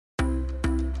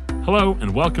Hello,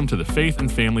 and welcome to the Faith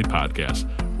and Family Podcast.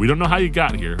 We don't know how you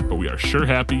got here, but we are sure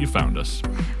happy you found us.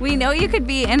 We know you could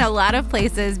be in a lot of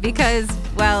places because,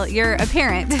 well, you're a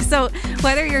parent. So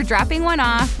whether you're dropping one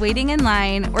off, waiting in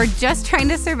line, or just trying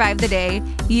to survive the day,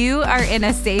 you are in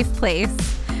a safe place.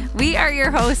 We are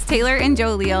your hosts, Taylor and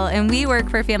Joe Leal, and we work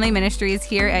for Family Ministries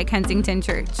here at Kensington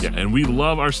Church. Yeah, and we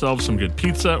love ourselves some good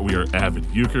pizza. We are avid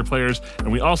euchre players,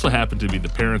 and we also happen to be the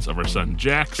parents of our son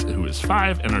Jax, who is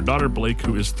 5, and our daughter Blake,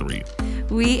 who is 3.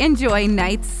 We enjoy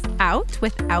nights out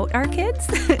without our kids,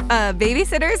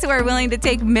 babysitters who are willing to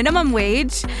take minimum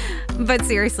wage. But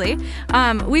seriously,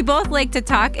 we both like to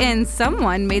talk, and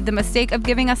someone made the mistake of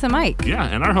giving us a mic. Yeah,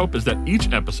 and our hope is that each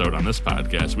episode on this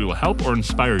podcast, we will help or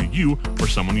inspire you or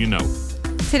someone you know.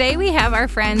 Today we have our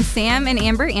friends Sam and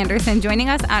Amber Anderson joining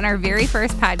us on our very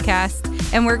first podcast,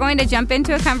 and we're going to jump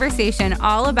into a conversation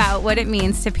all about what it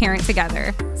means to parent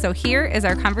together. So here is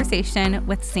our conversation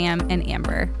with Sam and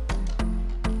Amber.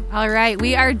 All right,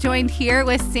 we are joined here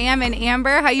with Sam and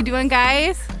Amber. How you doing,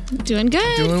 guys? Doing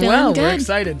good. Doing Feeling well. good. We're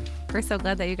excited. We're so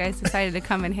glad that you guys decided to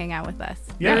come and hang out with us.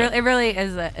 Yeah. It really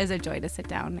is a joy to sit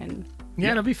down and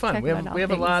Yeah, it'll be fun. Talk We about have all we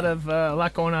have a things.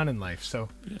 lot going on in life. So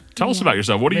Tell us about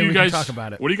yourself. What do Maybe you we can guys talk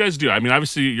about it. What do you guys do? I mean,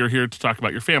 obviously you're here to talk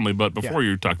about your family, but before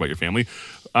you talk about your family,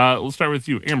 let's start with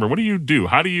you, Amber. What do you do?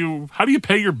 How do you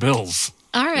pay your bills?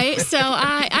 All right. So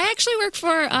I actually work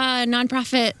for a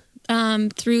nonprofit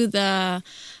through the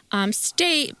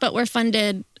state, but we're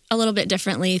funded a little bit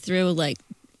differently through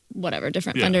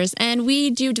different funders. And we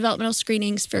do developmental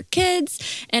screenings for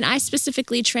kids. And I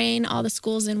specifically train all the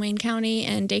schools in Wayne County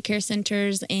and daycare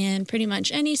centers and pretty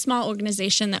much any small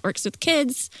organization that works with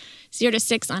kids 0 to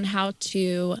 6 on how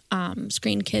to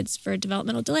screen kids for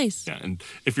developmental delays. Yeah, and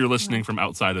if you're listening from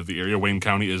outside of the area, Wayne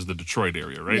County is the Detroit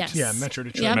area, right? Yes. yeah, Metro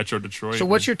Detroit. Yep. Metro Detroit. So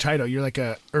what's your title? You're like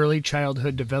a early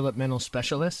childhood developmental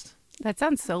specialist, that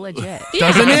sounds so legit.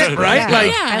 doesn't it? Right? Yeah.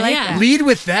 Like Yeah, I like yeah. that. lead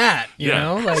with that. You Yeah.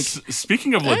 know, like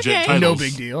Speaking of legit Okay. titles, no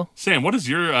big deal. Sam, what is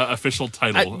your official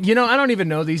I title? don't even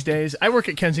know these days. I work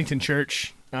at Kensington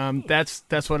Church.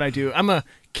 That's what I do. I'm a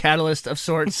catalyst of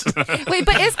sorts. Wait,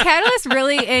 but is Catalyst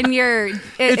really in your?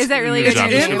 Is that really your your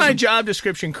job It's name? in my job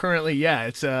description currently. Yeah,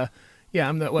 it's I'm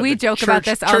the We the joke about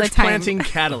church- this all the church time. planting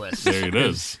catalyst. There it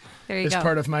is. There you It's go.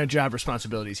 part of my job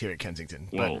responsibilities here at Kensington.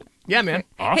 Well, But yeah, man.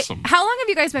 awesome. How long have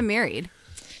you guys been married?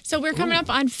 So we're coming up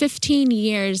on 15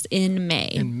 years in May.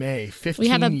 In May, 15 We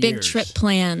have a big years. trip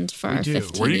planned for our do.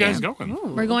 15th Where are you guys year.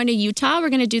 going? We're going to Utah. We're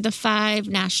going to do the 5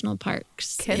 national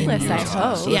parks. Kidless, I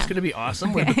hope. So Yeah. it's going to be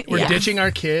awesome. We're Yeah. ditching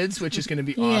our kids, which is going to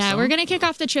be awesome. Yeah, we're going to kick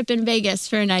off the trip in Vegas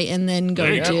for a night and then go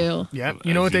There you to... Yep.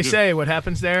 You know As what they you do. say. What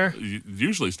happens there It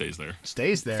usually stays there.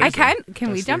 stays there. Can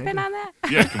we That's jump the in on that?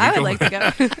 Yeah, can we I would go- like to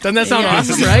go. Doesn't that sound Yeah.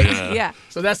 awesome, right? Yeah.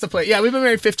 So that's the play. Yeah, we've been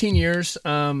married 15 years.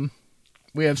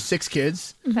 We have 6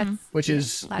 kids, That's which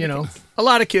is, lot of kids. a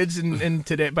lot of kids in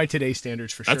today by today's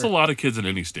standards for sure. That's a lot of kids in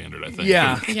any standard, I think.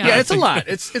 Yeah. Yeah. Yeah, it's a lot.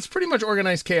 It's pretty much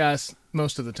organized chaos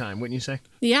most of the time, wouldn't you say?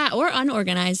 Yeah, or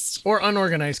unorganized. Or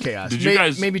unorganized chaos. Did you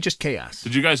guys- maybe just chaos.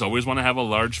 Did you guys always want to have a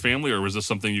large family, or was this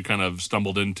something you kind of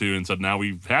stumbled into and said, now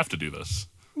we have to do this?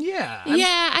 Yeah.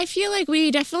 Yeah, I feel like we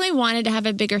definitely wanted to have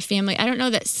a bigger family. I don't know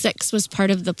that 6 was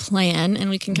part of the plan, and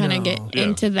we can kind of No. get Yeah.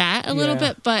 into that a little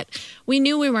Yeah. bit, but we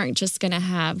knew we weren't just going to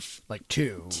have Like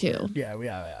 2. 2. Yeah.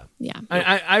 Yeah.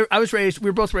 I was raised. We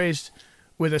were both raised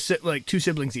with 2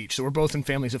 siblings each, so we're both in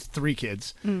families of 3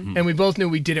 kids, and we both knew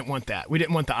we didn't want that. We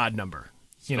didn't want the odd number,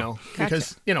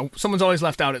 because someone's always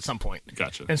left out at some point.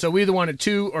 Gotcha. And so we either wanted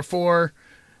 2 or 4,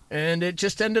 and it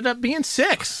just ended up being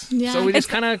 6. Yeah. So we just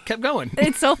kind of kept going.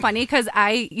 It's so funny because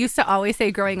I used to always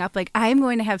say growing up, like, I'm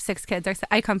going to have 6 kids.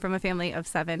 I come from a family of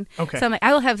 7. Okay. So I'm like,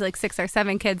 I will have like 6 or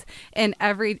 7 kids. And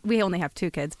we only have 2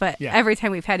 kids, but Yeah. every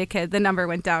time we've had a kid, the number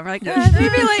went down. We're like,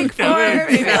 maybe like 4,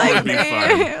 maybe that like would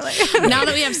be 3. Now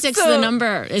that we have 6, So- the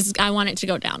number is, I want it to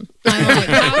go down. I'm like,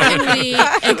 how can we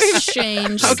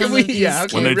exchange How can some we- of these? yeah,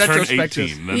 okay. When they turn Retrospective.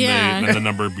 18, then, Yeah. then the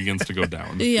number begins to go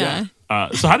down. Yeah.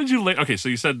 So how did you... Okay, so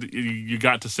you said you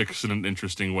got to 6 in an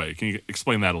interesting way. Can you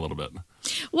explain that a little bit?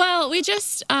 Well, we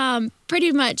just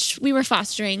pretty much, we were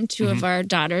fostering 2 of our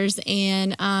daughters,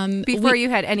 and Before you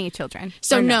had any children.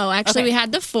 So Or no, actually Okay. we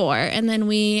had the 4, and then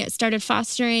we started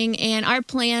fostering, and our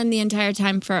plan the entire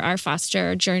time for our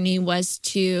foster journey was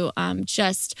to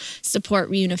just support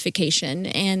reunification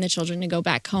and the children to go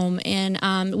back home. And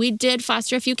we did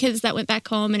foster a few kids that went back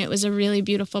home, and it was a really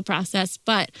beautiful process.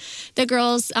 But the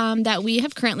girls that we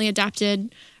have currently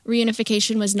adopted,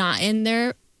 reunification was not in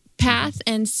their path,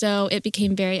 and so it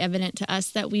became very evident to us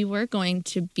that we were going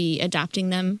to be adopting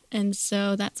them, and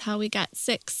so that's how we got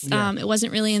 6. Yeah. It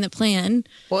wasn't really in the plan.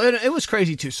 Well, it was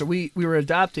crazy too. So we were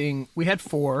adopting. We had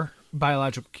 4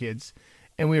 biological kids,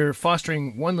 and we were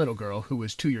fostering one little girl who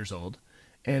was 2 years old,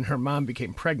 and her mom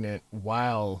became pregnant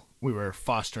while we were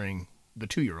fostering the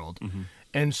 2-year-old.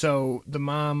 And so the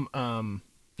mom,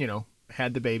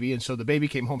 had the baby, and so the baby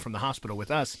came home from the hospital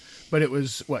with us, but it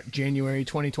was, January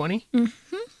 2020?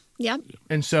 Yep.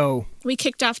 And so we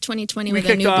kicked off 2020 we with a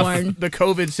kicked newborn. off the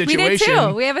COVID situation. We did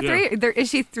too. We have a 3. Is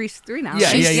she 3 now?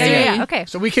 Yeah, right? yeah. Okay.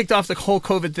 So we kicked off the whole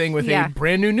COVID thing with a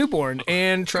brand new newborn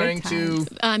and trying to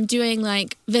doing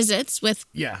like visits with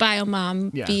Yeah.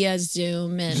 BioMom Yeah. via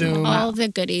Zoom and Zoom. all the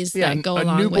goodies that go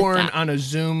along a newborn with that. on a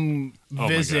Zoom my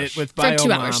visit gosh. with For 2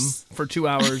 BioMom hours. for 2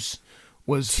 hours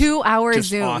was 2 hours just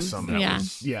Zoom. awesome. That Yeah.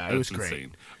 was, Yeah, it that's was great.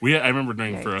 insane. I remember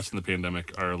during for us in the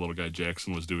pandemic, our little guy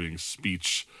Jackson was doing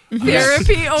speech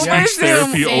Therapy over Yeah. Zoom.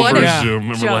 therapy What over a Zoom,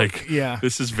 and joke. we're like, Yeah.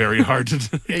 this is very hard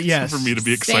to Yes. for me to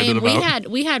be excited Same. about.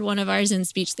 We had one of ours in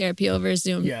speech therapy over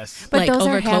Zoom. Yes. But like those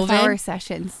over are half-hour COVID.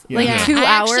 sessions. Yeah. Like Yeah. 2 I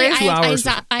hours. actually- 2 hours was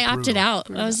I opted brutal.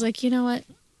 out. I was like, you know what?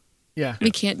 Yeah.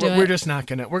 We can't do We're it. just not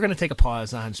gonna. We're gonna take a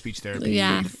pause on speech therapy.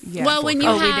 Yeah. Yeah. Well, when you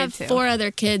Oh, we did have too. 4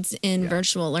 other kids in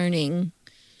virtual learning,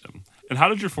 And how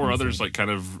did your 4 others kind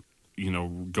of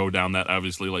go down that?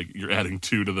 Obviously, you're adding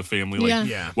 2 to the family. Yeah.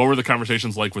 Yeah. What were the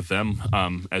conversations like with them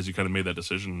as you kind of made that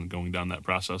decision going down that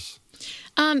process?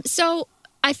 So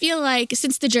I feel like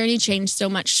since the journey changed so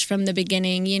much from the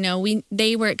beginning,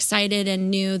 they were excited and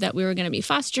knew that we were going to be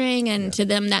fostering, and to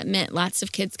them that meant lots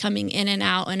of kids coming in and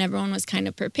out, and everyone was kind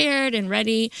of prepared and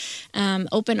ready,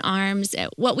 open arms.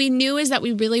 What we knew is that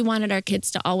we really wanted our kids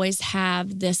to always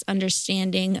have this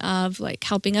understanding of like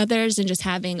helping others and just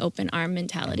having open arm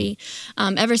mentality.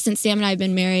 Ever since Sam and I have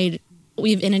been married,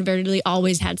 we've inadvertently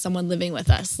always had someone living with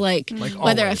us, like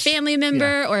whether a always. family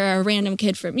member or a random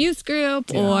kid from youth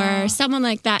group or someone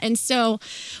like that. And so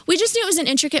we just knew it was an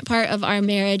intricate part of our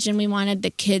marriage, and we wanted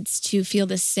the kids to feel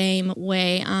the same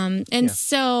way.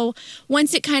 So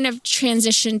once it kind of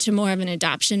transitioned to more of an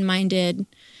adoption-minded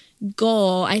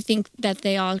goal, I think that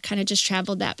they all kind of just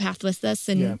traveled that path with us.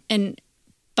 And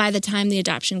by the time the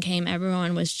adoption came,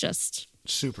 everyone was just...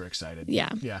 super excited.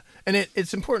 Yeah. And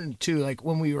it's important too, like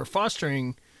when we were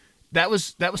fostering, that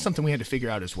was something we had to figure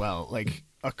out as well. Like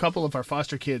a couple of our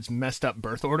foster kids messed up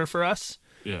birth order for us.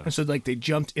 Yeah. And so they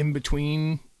jumped in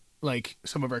between like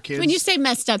some of our kids. When you say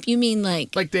messed up, you mean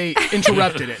like they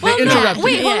interrupted it. Well, They interrupted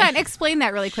wait, it. hold on. Explain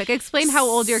that really quick. Explain how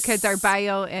old your kids are,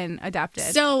 bio and adopted.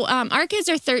 So our kids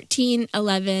are 13,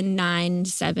 11, 9,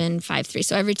 7, 5, 3.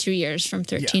 So every 2 years from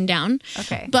 13 down.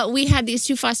 Okay. But we had these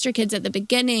 2 foster kids at the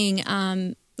beginning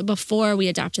before we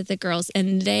adopted the girls,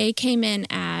 and they came in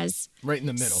as Right in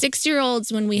the middle.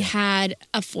 6-year-olds when we had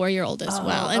a 4-year-old as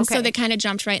well. And so okay. they kind of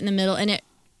jumped right in the middle, and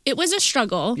it was a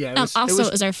struggle. Yeah, it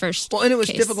was our first Well, and it was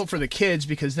case. difficult for the kids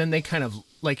because then they kind of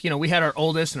we had our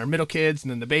oldest and our middle kids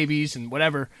and then the babies and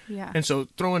whatever. Yeah. And so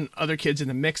throwing other kids in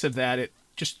the mix of that, it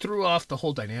just threw off the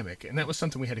whole dynamic. And that was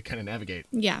something we had to kind of navigate.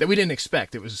 Yeah. That we didn't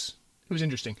expect. It was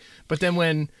interesting. But then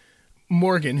when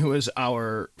Morgan, who is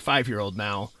our 5-year-old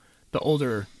now, the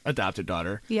older adopted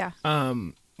daughter, yeah.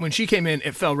 when she came in,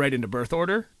 it fell right into birth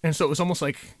order. And so it was almost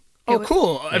like, oh,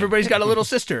 cool. Everybody's got a little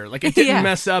sister. Like it didn't Yeah.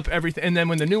 mess up everything. And then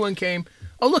when the new one came,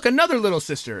 oh, look, another little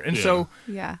sister. And so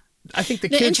Yeah. I think the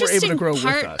The kids were able to interesting grow with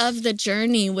part us. of the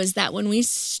journey was that when we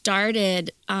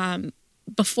started,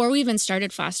 before we even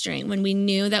started fostering, when we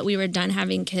knew that we were done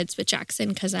having kids with Jackson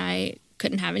because I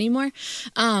couldn't have any more,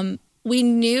 we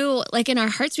knew, like in our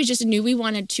hearts, we just knew we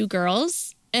wanted 2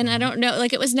 girls. And I don't know,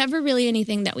 like it was never really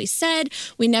anything that we said.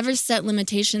 We never set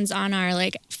limitations on our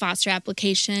like foster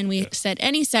application. We said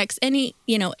any sex, any,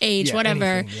 age, Yeah, whatever.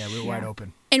 anything. Yeah, we were wide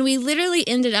open. And we literally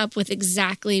ended up with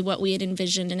exactly what we had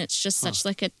envisioned. And it's just such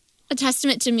like a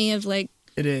testament to me of like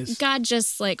It is. God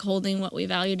just like holding what we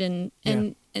valued and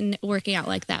working out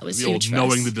like that was The old huge for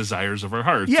knowing us. the desires of our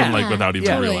hearts, Yeah. and without even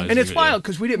Yeah. Totally. realizing And it's it. wild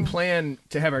because we didn't plan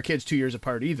to have our kids 2 years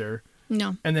apart either.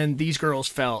 No. And then these girls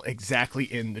fell exactly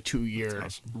in the 2-year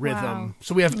rhythm. Wow.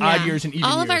 So we have odd Yeah. years and even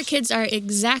All years. of our kids are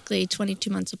exactly 22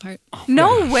 months apart.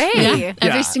 No way. Yeah.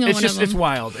 Every single it's one just, of them. It's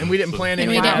wild. And we didn't plan And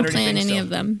any we of that didn't or plan anything, any so- of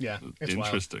them. Yeah, it's wild.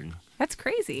 Interesting. That's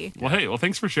crazy. Well, hey,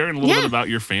 thanks for sharing a little bit about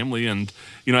your family. And,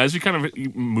 as we kind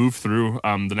of move through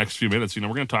the next few minutes, we're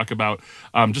going to talk about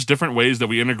just different ways that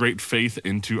we integrate faith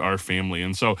into our family.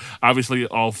 And so, obviously,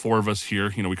 all 4 of us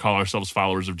here, we call ourselves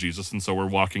followers of Jesus. And so we're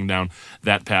walking down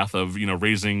that path of,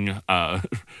 raising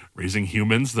raising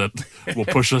humans that will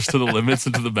push us to the limits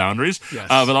and to the boundaries. Yes.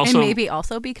 But also, and maybe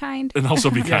also be kind. and also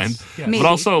be kind. yes. Maybe. But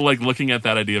also like looking at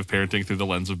that idea of parenting through the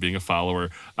lens of being a follower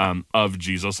of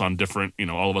Jesus on different,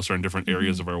 all of us are in different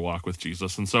areas of our walk with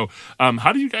Jesus. And so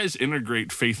how do you guys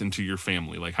integrate faith into your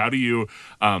family? Like how do you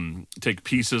take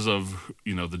pieces of,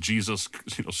 the Jesus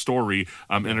story,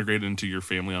 integrate into your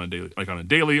family on a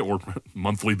daily or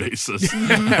monthly basis?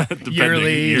 Depending,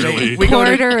 yearly. We go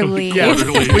to, Quarterly.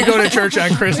 Quarterly. we go to church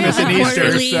on Christmas and Easter.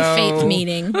 Quarterly So faith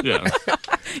meeting. Yeah.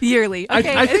 Yearly.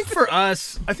 Okay. I think for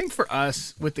us,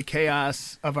 with the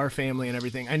chaos of our family and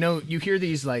everything, I know you hear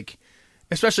these like,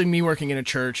 especially me working in a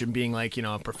church and being like,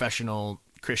 a professional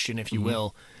Christian, if you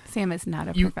will. Sam is not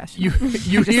a You professional.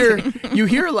 you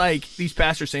hear like these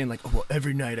pastors saying like, oh, well,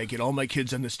 every night I get all my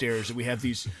kids on the stairs and we have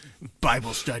these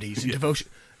Bible studies and devotion.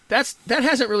 That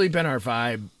hasn't really been our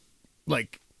vibe,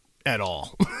 like at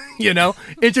all.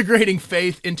 Integrating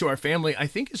faith into our family, I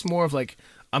think is more of like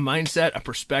a mindset, a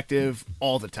perspective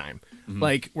all the time.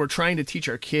 Like we're trying to teach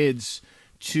our kids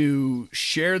to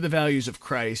share the values of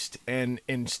Christ and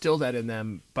instill that in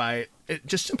them by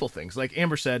just simple things. Like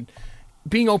Amber said,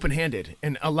 being open-handed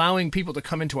and allowing people to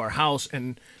come into our house.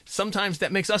 And sometimes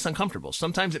that makes us uncomfortable.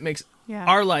 Sometimes it makes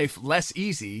our life less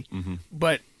easy,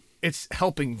 but it's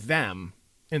helping them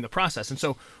in the process. And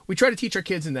so we try to teach our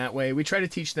kids in that way. We try to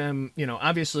teach them,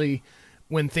 obviously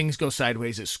when things go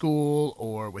sideways at school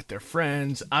or with their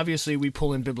friends, obviously we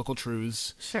pull in biblical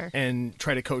truths and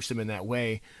try to coach them in that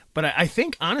way. But I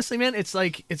think honestly, man, it's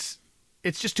like, it's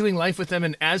just doing life with them.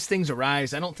 And as things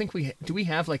arise, I don't think we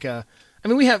have like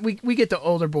we get the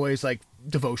older boys like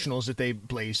devotionals that they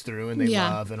blaze through and they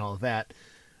love and all of that.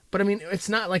 But I mean, it's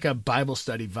not like a Bible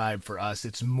study vibe for us.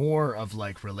 It's more of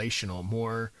like relational,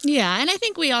 more. Yeah. And I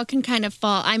think we all can kind of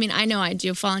fall. I mean, I know I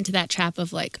do fall into that trap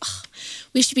of like, oh,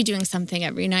 we should be doing something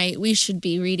every night. We should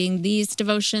be reading these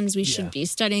devotions. We should be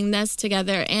studying this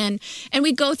together. And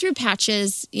we go through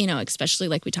patches, especially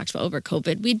like we talked about over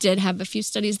COVID. We did have a few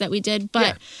studies that we did,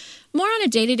 but more on a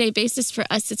day-to-day basis for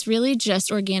us, it's really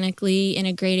just organically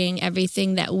integrating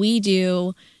everything that we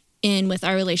do in with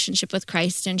our relationship with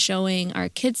Christ and showing our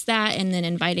kids that and then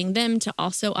inviting them to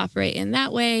also operate in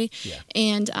that way. Yeah.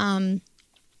 And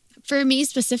for me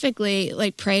specifically,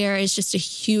 like prayer is just a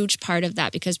huge part of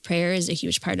that because prayer is a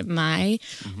huge part of my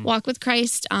walk with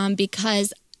Christ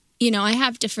because, I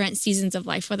have different seasons of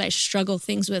life where I struggle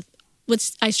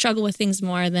with things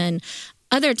more than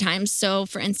other times. So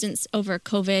for instance, over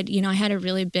COVID, I had a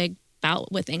really big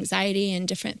bout with anxiety and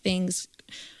different things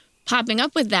popping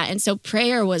up with that. And so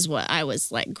prayer was what I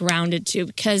was like grounded to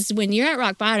because when you're at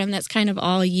rock bottom, that's kind of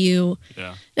all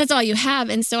that's all you have.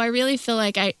 And so I really feel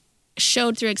like I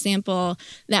showed through example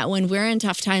that when we're in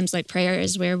tough times, like prayer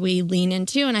is where we lean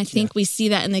into. And I think we see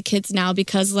that in the kids now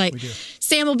because like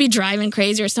Sam will be driving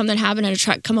crazy or something happen and a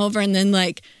truck come over and then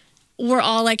like we're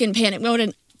all like in panic mode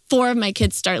and 4 of my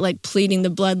kids start like pleading the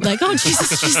blood, like, "Oh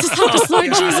Jesus, help us,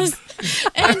 Lord Jesus!"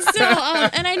 And so,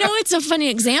 and I know it's a funny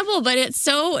example, but it's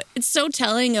so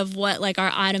telling of what like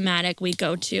our automatic we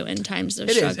go to in times of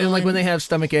struggle. It is, and like when they have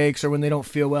stomach aches or when they don't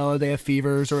feel well or they have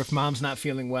fevers or if mom's not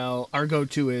feeling well, our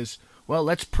go-to is, well,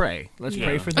 let's pray. Let's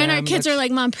pray for them. And our kids are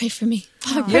like, "Mom, pray for me.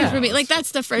 Pray for me." Like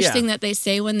that's the first thing that they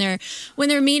say when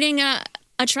they're meeting a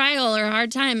trial or a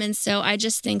hard time. And so I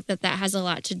just think that has a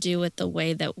lot to do with the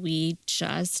way that we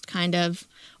just kind of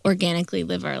organically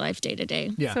live our life day to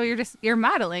day. Yeah. So you're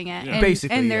modeling it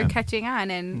and they're catching on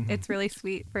and it's really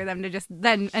sweet for them to just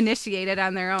then initiate it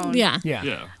on their own. Yeah.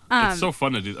 It's so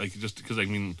fun to do, like, just because I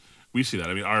mean we see that.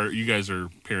 I mean, you guys are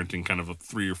parenting kind of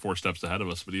 3 or 4 steps ahead of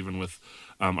us, but even with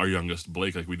our youngest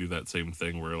Blake, like we do that same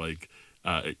thing where like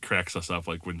it cracks us up,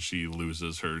 like when she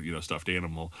loses her, stuffed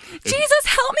animal. Jesus,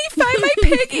 help me find my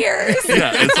pig ears.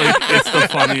 It's the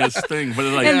funniest thing. But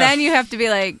and then you have to be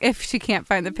like, if she can't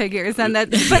find the pig ears, then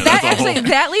that. But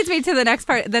that leads me to the next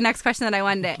part, the next question that I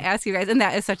wanted to ask you guys, and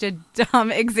that is such a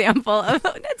dumb example of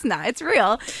it's not, it's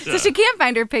real. So she can't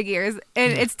find her pig ears,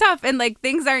 and it's tough, and like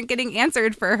things aren't getting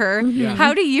answered for her. Yeah.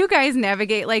 How do you guys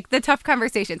navigate like the tough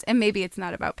conversations? And maybe it's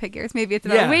not about pig ears, maybe it's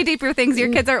about way deeper things.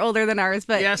 Your kids are older than ours,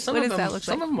 but what does that look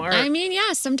some like? of them are. I mean,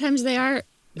 sometimes they are.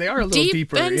 They are a little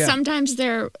deeper, and sometimes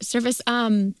they're surface.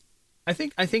 I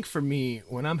think for me,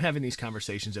 when I'm having these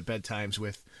conversations at bedtimes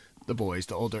with the boys,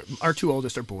 our 2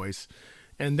 oldest are boys,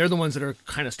 and they're the ones that are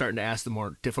kind of starting to ask the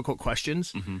more difficult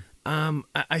questions.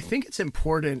 I think it's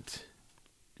important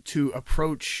to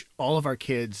approach all of our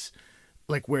kids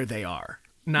like where they are,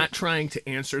 not trying to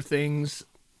answer things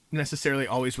necessarily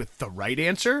always with the right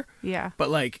answer. Yeah, but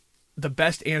like the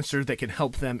best answer that can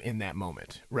help them in that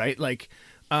moment, right? Like,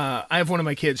 I have one of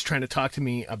my kids trying to talk to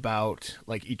me about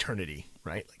like eternity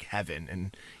right? Like heaven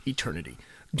and eternity.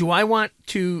 Do I want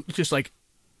to just like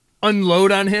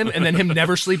unload on him and then him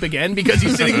never sleep again because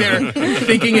he's sitting there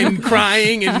thinking and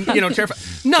crying and, you know, terrified?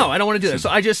 No, I don't want to do that. So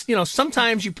I just, you know,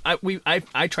 sometimes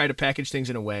I try to package things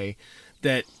in a way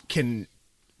that can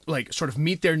like sort of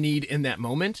meet their need in that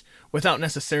moment without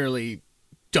necessarily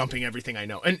dumping everything I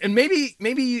know. And maybe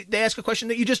they ask a question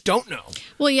that you just don't know.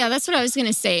 Well, yeah, that's what I was going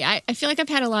to say. I feel like I've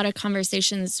had a lot of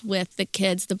conversations with the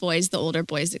kids, the boys, the older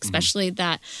boys especially,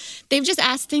 that they've just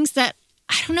asked things that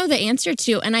I don't know the answer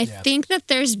to. And I think that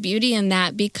there's beauty in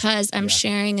that because I'm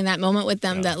sharing in that moment with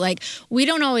them that like, we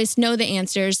don't always know the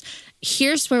answers.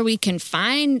 Here's where we can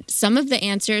find some of the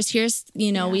answers. Here's,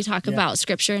 you know, we talk about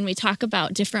scripture and we talk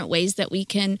about different ways that we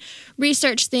can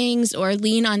research things or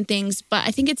lean on things. But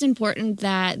I think it's important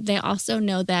that they also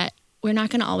know that we're not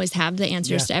going to always have the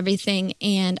answers to everything.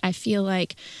 And I feel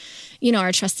like, you know,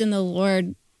 our trust in the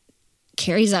Lord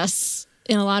carries us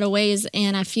in a lot of ways.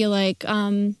 And I feel like,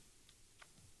 go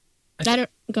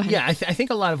ahead. Yeah, I think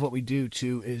a lot of what we do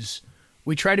too is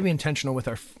we try to be intentional with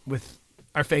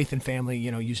our faith and family,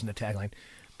 you know, using the tagline.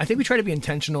 I think we try to be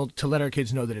intentional to let our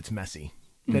kids know that it's messy,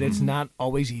 that it's not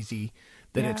always easy,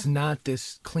 that it's not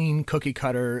this clean cookie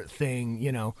cutter thing.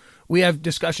 You know, we have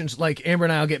discussions like Amber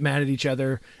and I'll get mad at each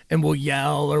other and we'll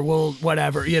yell or we'll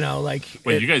whatever, you know, like.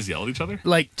 Wait, you guys yell at each other?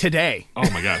 Like today. Oh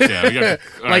my gosh. Yeah. We gotta,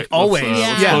 like always.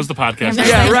 Let's close the podcast.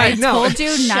 Yeah, right. I told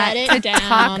you not to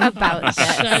talk about it.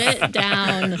 Shut it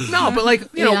down. No, but like,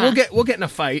 you know, we'll get in a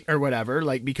fight or whatever,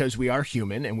 like, because we are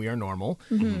human and we are normal.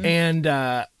 And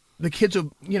the kids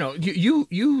will, you know,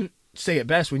 you say it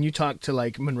best when you talk to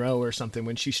like Monroe or something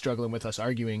when she's struggling with us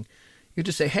arguing. You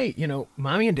just say, hey, you know,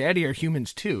 mommy and daddy are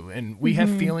humans too, and we have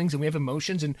feelings and we have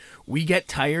emotions, and we get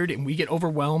tired and we get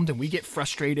overwhelmed and we get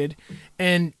frustrated.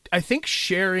 And I think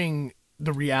sharing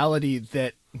the reality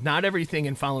that not everything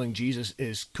in following Jesus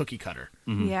is cookie cutter,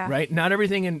 right? Not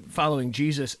everything in following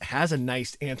Jesus has a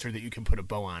nice answer that you can put a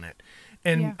bow on it.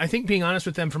 And I think being honest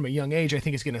with them from a young age, I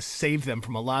think is going to save them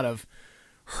from a lot of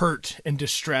hurt and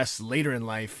distress later in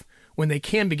life when they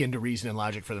can begin to reason and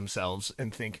logic for themselves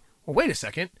and think, well, wait a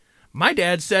second, my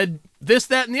dad said this,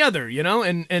 that, and the other, you know,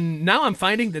 and now I'm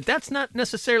finding that that's not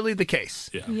necessarily the case.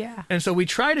 Yeah. And so we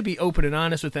try to be open and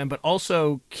honest with them, but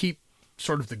also keep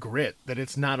sort of the grit that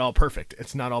it's not all perfect.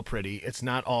 It's not all pretty. It's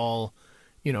not all,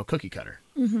 you know, cookie cutter,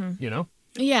 you know?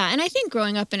 Yeah, and I think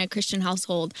growing up in a Christian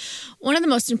household, one of the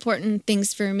most important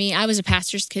things for me, I was a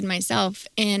pastor's kid myself,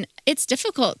 and it's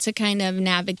difficult to kind of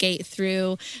navigate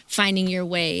through finding your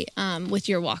way with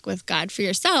your walk with God for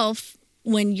yourself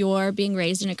when you're being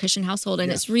raised in a Christian household.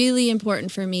 And it's really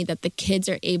important for me that the kids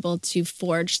are able to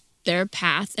forge their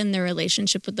path and their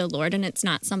relationship with the Lord, and it's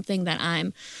not something that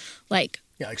I'm like...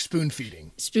 Yeah, like spoon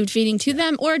feeding to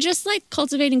them, or just like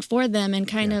cultivating for them and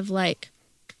kind of like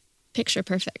picture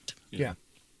perfect. Yeah.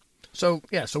 So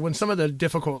when some of the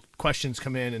difficult questions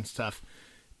come in and stuff,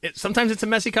 sometimes it's a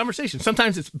messy conversation.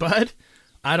 Sometimes it's, bud,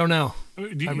 I don't know. Do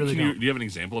you have an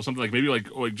example of something like maybe like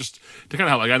just to kind of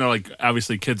help? Like I know like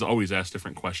obviously kids always ask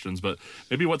different questions, but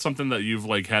maybe what's something that you've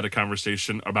like had a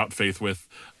conversation about faith with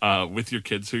your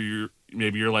kids who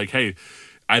you're like, hey,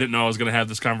 I didn't know I was going to have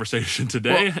this conversation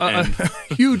today. Well,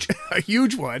 a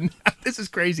huge one. This is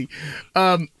crazy.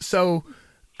 And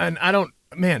I don't,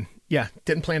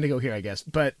 didn't plan to go here, I guess.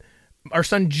 But our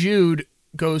son Jude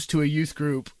goes to a youth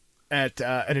group at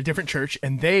a different church,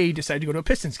 and they decided to go to a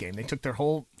Pistons game. They took their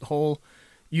whole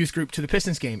youth group to the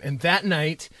Pistons game, and that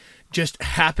night just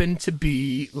happened to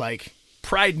be like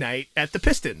Pride night at the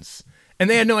Pistons, and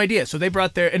they had no idea. So they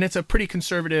brought and it's a pretty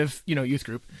conservative, you know, youth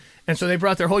group, and so they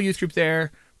brought their whole youth group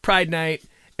there, Pride night,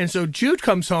 and so Jude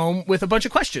comes home with a bunch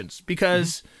of questions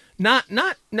because not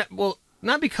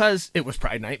because it was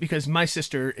Pride night, because my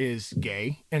sister is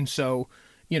gay, and so,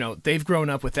 you know, they've grown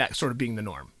up with that sort of being the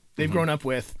norm. They've grown up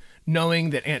with knowing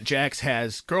that Aunt Jax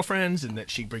has girlfriends and that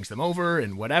she brings them over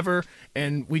and whatever,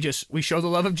 and we show the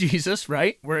love of Jesus,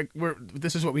 right?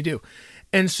 This is what we do.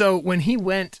 And so when he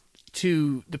went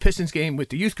to the Pistons game with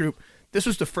the youth group, this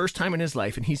was the first time in his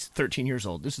life, and he's 13 years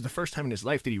old. This is the first time in his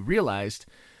life that he realized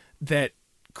that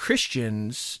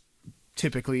Christians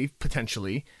typically,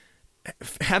 potentially,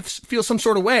 feel some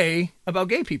sort of way about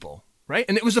gay people, right?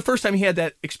 And it was the first time he had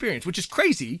that experience, which is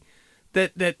crazy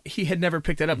that he had never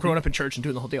picked that up growing up in church and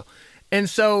doing the whole deal. And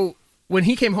so when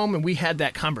he came home and we had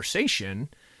that conversation,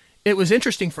 it was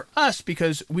interesting for us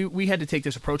because we had to take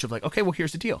this approach of like, okay, well,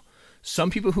 here's the deal.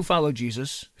 Some people who follow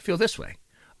Jesus feel this way.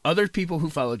 Other people who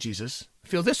follow Jesus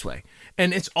feel this way.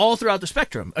 And it's all throughout the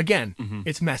spectrum. Again,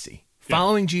 it's messy.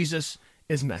 Following Jesus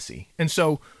is messy. And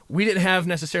so we didn't have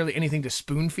necessarily anything to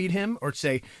spoon feed him or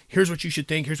say, here's what you should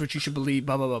think, here's what you should believe,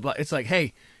 blah, blah, blah, blah. It's like,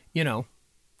 hey, you know,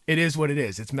 it is what it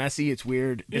is. It's messy. It's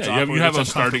weird. It's Yeah, awkward, you have it's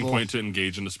a starting uncomfortable. point to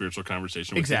engage in a spiritual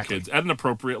conversation with Exactly. your kids at an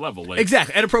appropriate level. Like,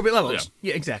 Exactly, at appropriate levels. Yeah.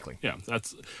 Yeah, exactly. Yeah,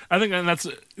 I think that's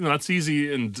that's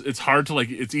easy, and it's hard to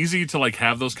it's easy to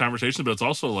have those conversations, but it's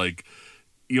also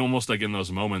you almost in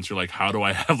those moments you're like, how do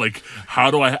I was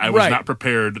Right. not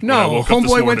prepared. when I No, woke up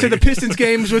this homeboy went to the morning. Pistons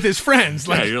games with his friends.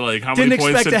 Yeah, you're like, how didn't many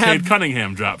points expect did to have- Cade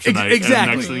Cunningham drop tonight? exactly.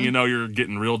 And next thing you know, you're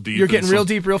getting real deep. You're getting in real some-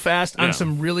 deep real fast Yeah. on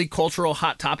some really cultural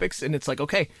hot topics, and it's like,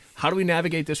 okay, how do we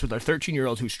navigate this with our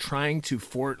 13-year-old who's trying to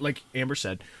like Amber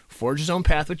said, forge his own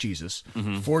path with Jesus,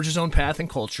 forge his own path in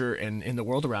culture and in the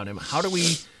world around him? How do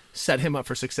we set him up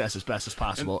for success as best as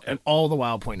possible, and all the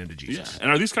while pointing to Yeah, Jesus?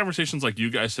 and are these conversations you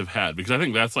guys have had? Because I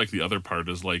think that's the other part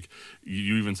is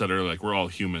you even said earlier, we're all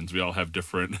humans. We all have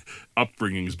different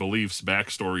upbringings, beliefs,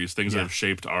 backstories, things that Yeah. have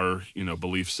shaped our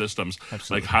belief systems.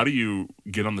 Absolutely. How do you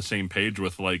get on the same page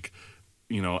with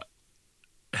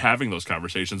having those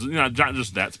conversations, not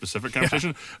just that specific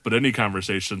conversation, but any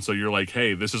conversation. So you're like,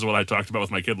 hey, this is what I talked about with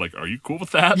my kid. Are you cool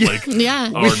with that? Yeah.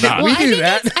 Or not? We I do think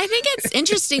that. I think it's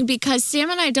interesting because Sam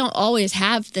and I don't always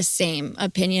have the same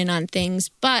opinion on things,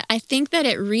 but I think that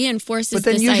it reinforces. But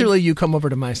then this usually you come over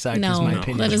to my side because No, my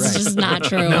opinion that is is right. just not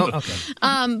true. No?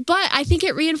 Okay. But I think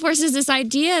it reinforces this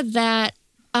idea that,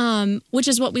 which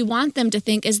is what we want them to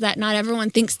think, is that not everyone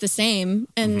thinks the same,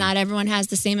 and not everyone has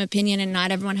the same opinion, and not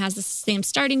everyone has the same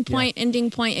starting point, ending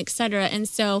point, etc. And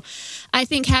so, I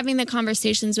think having the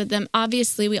conversations with them,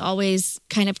 obviously, we always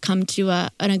kind of come to an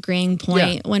agreeing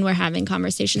point when we're having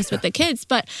conversations with the kids.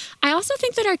 But I also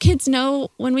think that our kids know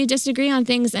when we disagree on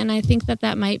things, and I think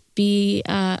that might be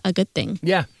a good thing.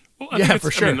 Yeah. Well, I think Yeah, it's-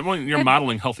 for sure. I mean, you're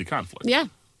modeling healthy conflict. Yeah.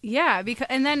 Yeah,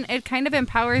 and then it kind of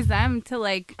empowers them to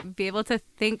be able to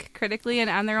think critically and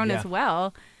on their own Yeah. as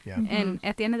well. Yeah. And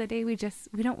at the end of the day, we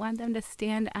don't want them to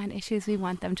stand on issues. We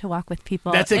want them to walk with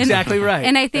people. That's exactly right.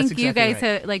 And I That's think you exactly guys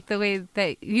right. have the way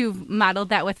that you've modeled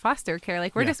that with foster care.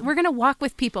 We're gonna walk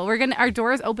with people. Our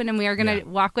doors open and we are gonna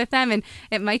walk with them. And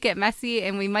it might get messy,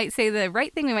 and we might say the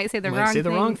right thing. We might say the Might say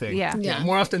the wrong thing. Yeah. Yeah.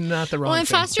 More often than not, the wrong Well, in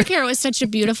thing. foster care, it was such a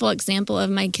beautiful example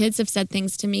of my kids have said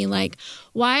things to me like,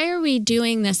 why are we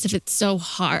doing this if it's so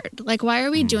hard? Why are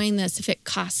we doing this if it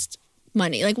costs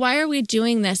money? Why are we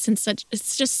doing this? And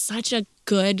it's just such a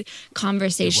good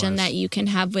conversation that you can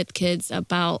have with kids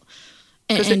about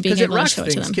and being Because it able to rocks show it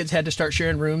to things. them. Kids had to start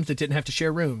sharing rooms that didn't have to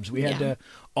share rooms. We had to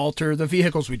alter the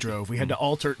vehicles we drove. We had to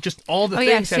alter just all the Oh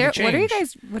yeah, things had to change. what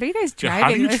are you guys Yeah, driving?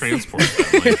 how do you this- transport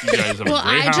them? You guys have a Well,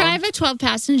 I Greyhound? drive a 12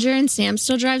 passenger and Sam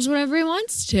still drives whatever he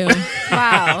wants to.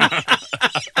 Wow.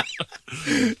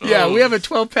 Yeah, we have a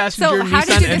 12-passenger So how Nissan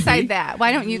did you NV. decide that?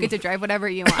 Why don't you get to drive whatever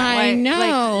you want? I Why-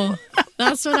 know.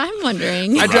 That's what I'm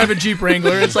wondering. I drive a Jeep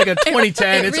Wrangler. It's like a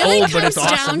 2010. It It's really old, but it's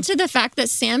comes awesome. down to the fact that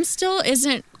Sam still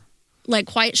isn't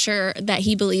quite sure that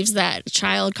he believes that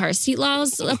child car seat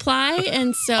laws apply,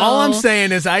 and so All I'm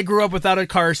saying is I grew up without a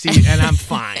car seat, and I'm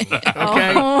fine.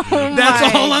 Okay? Oh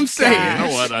That's my all I'm saying. You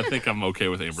know what? I think I'm okay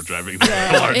with Amber driving a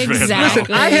large van. Exactly.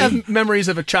 Listen, I have memories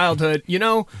of a childhood.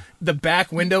 The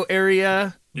back window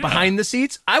area behind the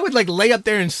seats. I would lay up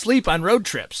there and sleep on road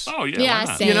trips. Oh yeah, why yeah,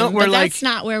 not? same. where, but that's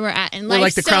not where we're at in life. Where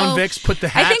the Crown Vics put the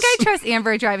hats. I think I trust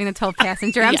Amber driving the 12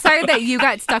 passenger. I'm sorry that you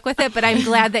got stuck with it, but I'm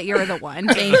glad that you're the one.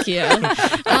 Thank you.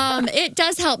 It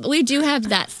does help. We do have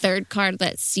that third car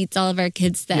that seats all of our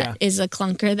kids that is a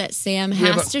clunker that Sam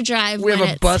has to drive We when have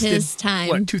a it's busted his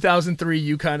time. 2003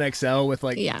 Yukon XL with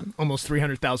almost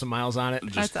 300,000 miles on it.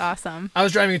 That's awesome. I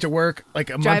was driving it to work a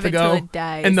Drive month it ago, till it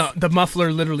dies. and the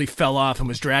muffler literally fell off and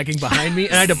was dragging behind me,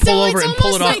 and I had to So pull it's over and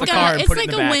pull it almost off the car and it's put it like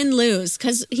in the a back. win-lose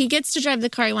because he gets to drive the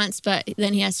car he wants, but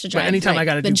then he has to drive anytime I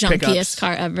gotta the do junkiest pickups,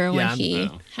 car ever when I'm- he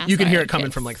has You can hear our it coming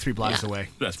kids. from 3 blocks Yeah. away.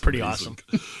 That's Pretty amazing.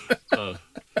 awesome.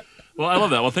 Well, I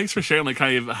love that. Well, thanks for sharing how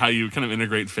you kind of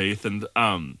integrate faith, and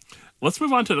let's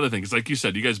move on to another thing. Because like you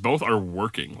said, you guys both are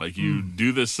working. You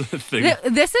do this thing.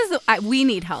 This is we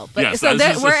need help. Yes, So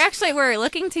this is we're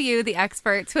looking to you, the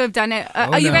experts who have done it.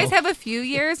 Oh, You no. guys have a few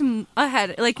years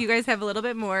ahead. You guys have a little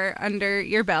bit more under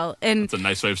your belt, and It's a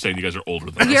nice way of saying you guys are older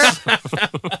than you're us.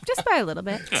 just by a little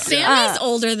bit. Sam is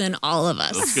older than all of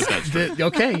us. Let's get that straight.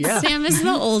 Okay, yeah. Sam is the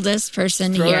oldest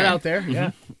person Throw here. that out there.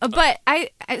 Yeah. But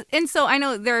and so I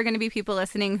know there are going to be people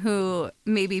listening who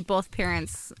maybe both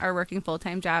parents are working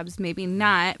full-time jobs, maybe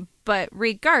not, but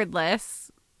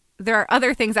regardless, there are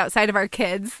other things outside of our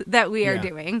kids that we are Yeah.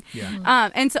 doing. Yeah.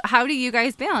 And so how do you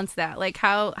guys balance that?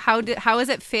 How is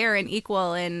it fair and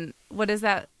equal, and what is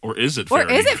that? Or is it fair?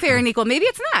 Or is it fair and equal? Maybe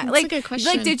it's not. That's a good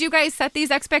question. Did you guys set these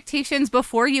expectations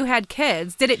before you had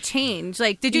kids? Did it change?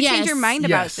 Did you change Yes. your mind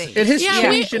about Yes. things? It has Yeah,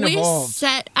 changed and we evolved.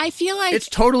 set. I feel like It's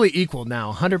totally equal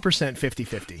now, 100%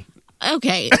 50-50.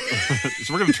 okay.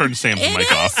 So we're going to turn Sam's It mic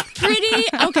is off. pretty,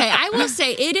 okay, I will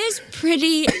say it is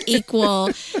pretty equal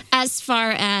as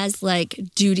far as like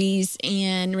duties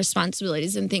and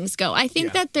responsibilities and things go. I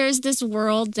think that there's this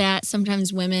world that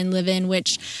sometimes women live in,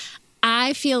 which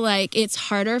I feel like it's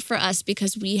harder for us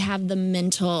because we have the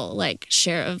mental like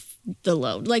share of the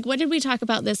load. Like, what did we talk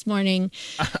about this morning?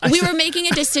 We were making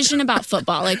a decision about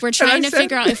football. Like, we're trying to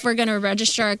figure out if we're going to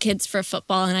register our kids for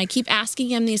football. And I keep asking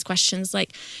him these questions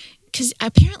like, because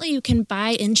apparently you can buy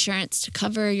insurance to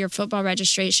cover your football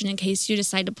registration in case you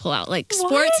decide to pull out. Like,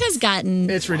 sports has gotten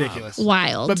It's ridiculous.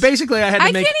 wild. But basically, I had to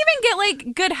I make. can't even get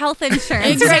like good health insurance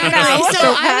Exactly. right now.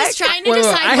 So I was trying to Wait,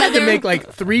 decide I had to whether make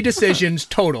like 3 decisions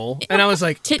total, and I was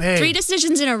like, babe, 3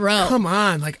 decisions in a row. come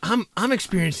on, like I'm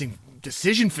experiencing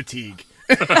decision fatigue.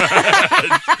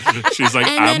 She's like,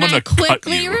 And I'm then going I to cut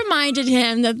quickly you. reminded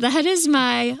him that is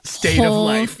my State of whole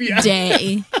life, yeah.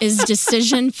 day is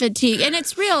decision fatigue. And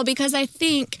it's real because I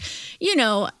think, you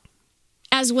know,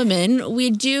 as women, we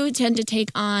do tend to take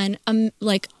on a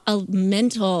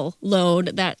mental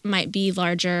load that might be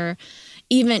larger,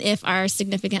 even if our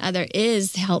significant other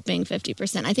is helping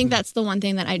 50%. I think that's the one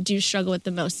thing that I do struggle with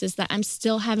the most is that I'm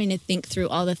still having to think through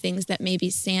all the things that maybe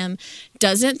Sam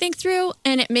doesn't think through.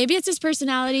 And maybe it's his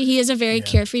personality. He is a very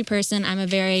carefree person. I'm a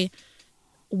very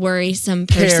worrisome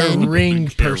person. Caring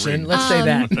person. Let's say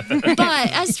that.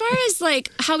 But as far as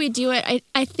like how we do it,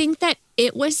 I think that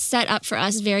it was set up for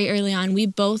us very early on. We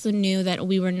both knew that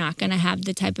we were not going to have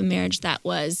the type of marriage that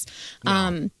was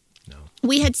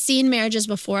we had seen marriages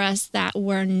before us that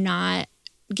were not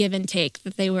give and take,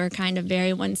 that they were kind of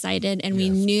very one-sided. And we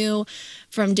knew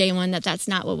from day one that that's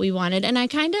not what we wanted. And I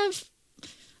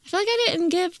feel like I didn't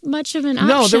give much of an option.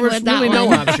 No, there was with that really no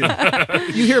one.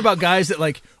 option. You hear about guys that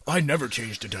like, I never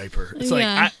changed a diaper. It's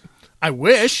Yeah. like, I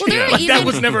wish. Well, there were Like, that even-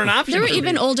 was never an option. There were for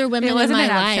even me. older women It in wasn't my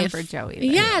an option life. for Joe either.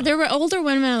 Yeah, there were older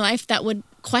women in my life that would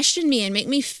question me and make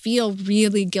me feel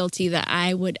really guilty that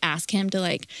I would ask him to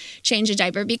like change a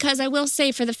diaper. Because I will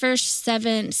say, for the first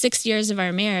 6 years of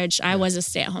our marriage, I was a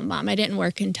stay-at-home mom. I didn't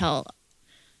work until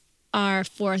our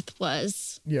 4th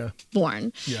was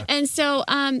born. Yeah. And so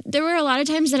there were a lot of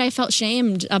times that I felt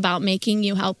shamed about making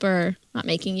you help, or not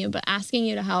making you, but asking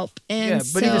you to help. And Yeah,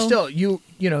 but even still, you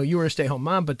were a stay-home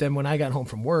mom. But then when I got home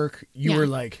from work, you were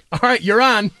like, "All right, you're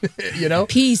on,"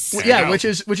 peace. Yeah, which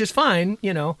is fine,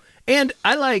 And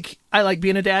I like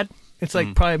being a dad. It's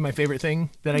like probably my favorite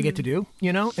thing that I get to do,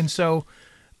 And so,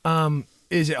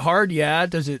 is it hard? Yeah.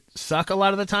 Does it suck a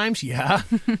lot of the times? Yeah.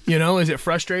 Is it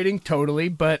frustrating? Totally.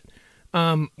 But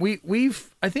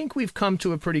I think we've come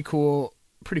to a pretty cool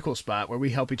spot where we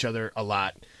help each other a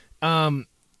lot.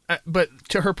 But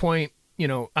to her point,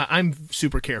 I'm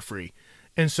super carefree.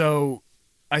 And so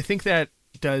I think that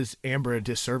does Amber a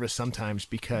disservice sometimes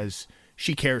because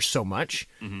she cares so much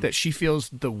that she feels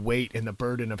the weight and the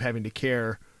burden of having to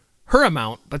care her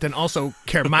amount, but then also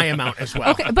care my amount as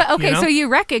well. Okay, so you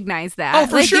recognize that. Oh,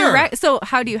 for sure. So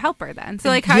how do you help her then? So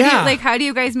like how do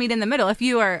you guys meet in the middle if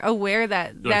you are aware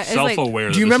that Like, is like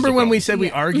self-aware. Do you remember when we said we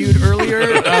argued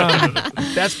earlier?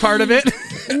 That's part of it.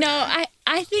 No,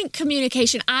 I think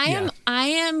communication. I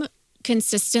am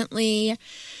consistently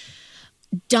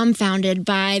dumbfounded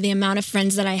by the amount of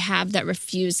friends that I have that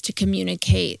refuse to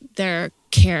communicate their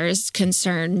cares,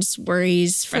 concerns,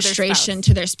 worries, frustration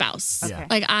to their spouse. Okay.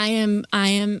 Like I am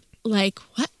like,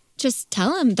 what? Just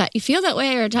tell them that you feel that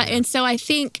way, and so I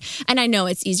think, and I know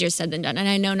it's easier said than done, and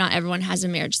I know not everyone has a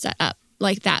marriage set up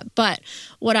like that, but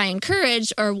what I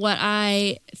encourage, or what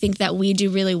I think that we do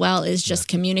really well, is just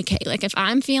communicate. Like if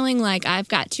I'm feeling like I've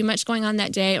got too much going on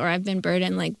that day, or I've been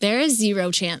burdened, like there is zero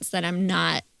chance that I'm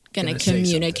not going to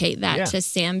communicate that to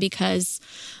Sam, because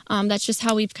that's just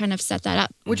how we've kind of set that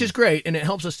up. Which is great, and it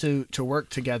helps us to work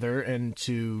together and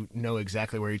to know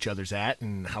exactly where each other's at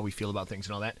and how we feel about things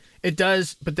and all that. It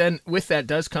does, but then with that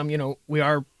does come, we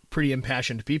are pretty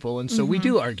impassioned people, and so we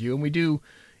do argue and we do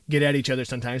get at each other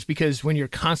sometimes, because when you're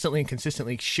constantly and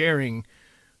consistently sharing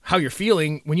how you're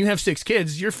feeling, when you have 6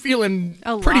 kids, you're feeling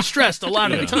pretty stressed a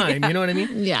lot of the time. You know what I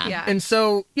mean? Yeah. And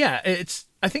so, I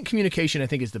think communication,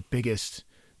 is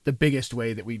the biggest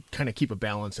way that we kind of keep a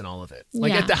balance in all of it.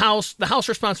 Like at the house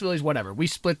responsibilities, whatever. We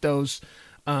split those.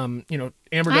 Amber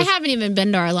does. I haven't even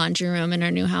been to our laundry room in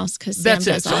our new house because Sam That's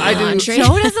it. does So all I the do- laundry.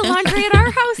 Joe does the laundry at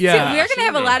our house Yeah. too. We're gonna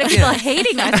have a lot of people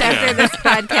hating us after this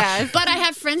podcast. But I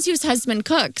have friends whose husband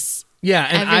cooks. Yeah,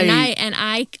 and every night, and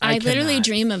I literally cannot.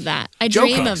 dream of that. I Joe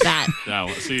dream cooks. of that. Yeah,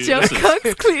 well, see, Joe this is-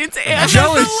 cooks, cleans, and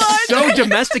Joe is so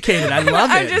domesticated. I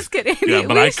love it. I'm just kidding. yeah,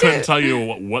 but We I couldn't should- tell you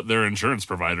what their insurance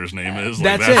provider's name is.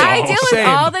 That's Like, it. I all. deal with Same.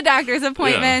 all the doctor's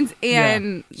appointments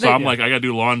and So I'm like, I gotta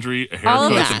do laundry, all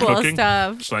of haircuts, the and school cooking.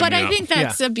 stuff. Sign But me I up. think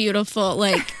that's a beautiful,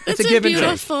 like, It's it's a give and take.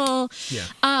 beautiful.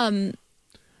 Yeah.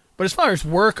 But as far as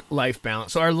work-life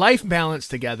balance, so our life balance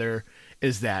together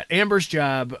is that Amber's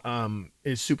job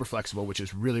is super flexible, which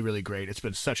is really, really great. It's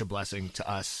been such a blessing to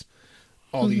us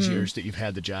all these years that you've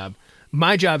had the job.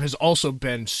 My job has also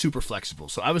been super flexible.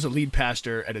 So I was a lead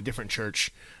pastor at a different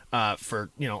church for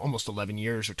almost 11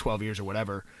 years or 12 years or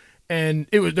whatever, and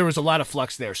there was a lot of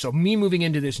flux there. So me moving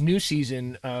into this new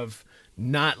season of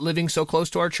not living so close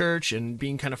to our church and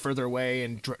being kind of further away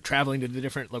and traveling to the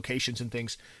different locations and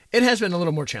things, it has been a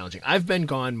little more challenging. I've been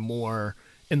gone more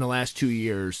in the last 2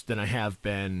 years than I have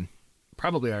been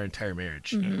probably our entire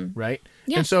marriage, right?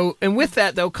 Yeah. And with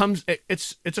that though comes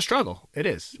it's a struggle. It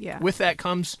is. Yeah. With that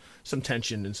comes some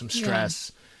tension and some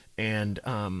stress and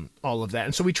all of that.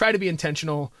 And so we try to be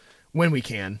intentional when we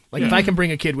can. Like if I can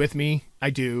bring a kid with me, I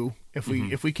do. If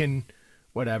we can.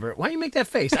 Whatever. Why do you make that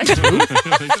face? I do. I'm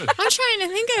trying to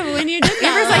think of when you did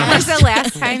Amber's that. like, when's the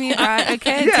last time you brought a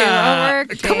kid to a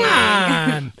work Come day?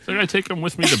 on. They're gonna take him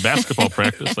with me to basketball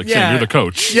practice. Like, Yeah. saying you're the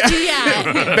coach. Yeah.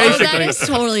 Oh, that Basically. is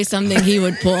totally something he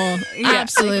would pull.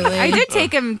 Absolutely. I did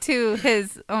take him to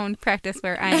his own practice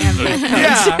where I am the coach.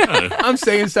 Yeah. I'm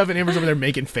saying stuff and Amber's over there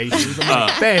making faces. I'm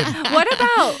like, babe. What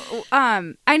about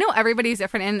I know everybody's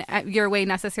different and your way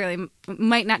necessarily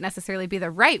might not necessarily be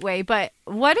the right way, but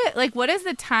what does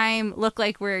the time look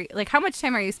like where, like, how much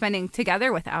time are you spending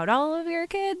together without all of your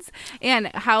kids, and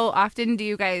how often do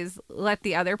you guys let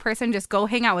the other person just go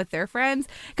hang out with their friends?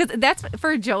 Because that's,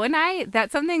 for Joe and I,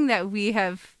 that's something that we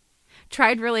have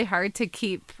tried really hard to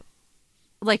keep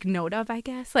like note of, I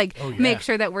guess, like make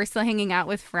sure that we're still hanging out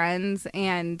with friends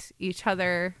and each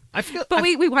other. But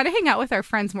we want to hang out with our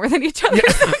friends more than each other.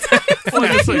 Well,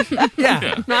 it's like-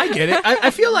 Yeah. No, I get it. I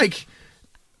feel like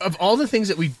of all the things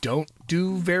that we don't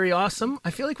do very awesome,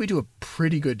 I feel like we do a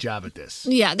pretty good job at this.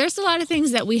 Yeah, there's a lot of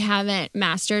things that we haven't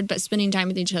mastered, but spending time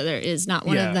with each other is not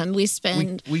one of them. We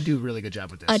spend We do a really good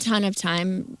job with this. a ton of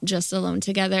time just alone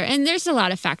together. And there's a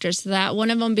lot of factors to that.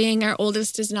 One of them being our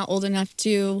oldest is not old enough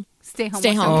to Stay home. Stay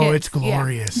with home. some Oh, kids. it's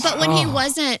glorious. But when he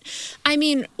wasn't, I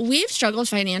mean, we've struggled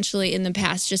financially in the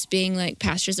past, just being like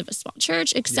pastors of a small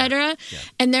church, etc.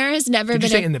 And there has never Did you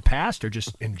been say in the past or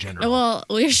just in general? well,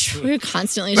 we're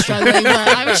constly struggling, but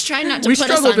I was trying not to we put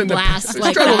us struggled on in the blast we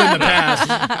like struggled that. in the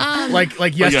past,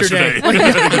 like yesterday,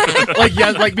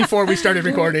 yesterday. like before we started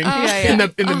recording in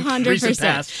the 100%. recent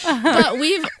past. But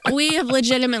we have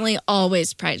legitimately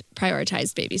always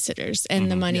prioritized babysitters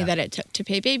and the money that it took to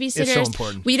pay babysitters. It's so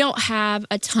important. We don't have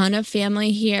a ton of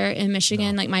family here in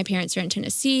Michigan. Like my parents are in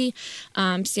Tennessee.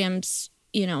 Sam's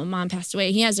mom passed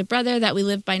away. He has a brother that we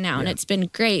live by now, and it's been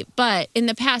great. But in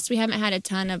the past, we haven't had a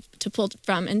ton to pull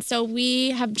from, and so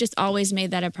we have just always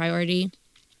made that a priority.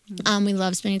 We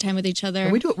love spending time with each other.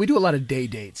 And we do a lot of day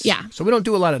dates. Yeah. So we don't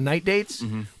do a lot of night dates.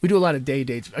 We do a lot of day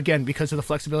dates again because of the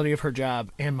flexibility of her job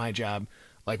and my job.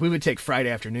 Like we would take Friday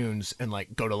afternoons and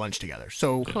like go to lunch together.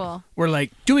 So Cool. we're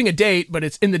like doing a date, but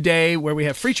it's in the day where we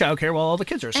have free childcare while all the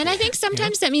kids are at school. And I think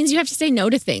sometimes that means you have to say no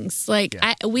to things. Like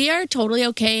we are totally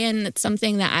okay, and it's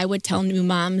something that I would tell new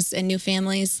moms and new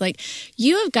families. Like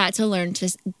you have got to learn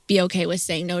to be okay with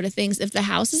saying no to things. If the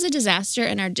house is a disaster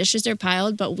and our dishes are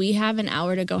piled, but we have an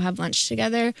hour to go have lunch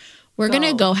together, we're going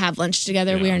to go have lunch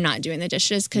together. We are not doing the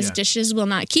dishes because dishes will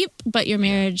not keep, but your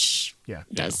marriage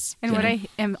does. And what I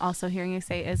am also hearing you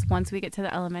say is once we get to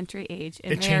the elementary age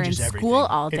and it they're in changes everything. school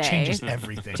all day, It changes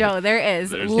everything. Joe, there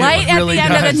is There's- light It really at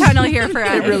the end of does. the tunnel here for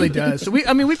us. It really does. So we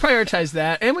prioritize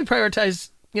that, and we prioritize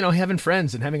having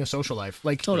friends and having a social life.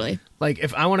 Like Totally. Like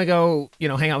if I want to go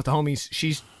hang out with the homies,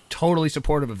 she's totally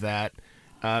supportive of that.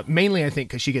 Mainly, I think,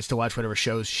 because she gets to watch whatever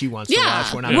shows she wants to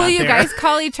watch when I'm Will not you there. guys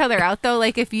call each other out though?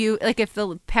 Like if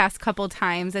the past couple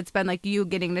times it's been like you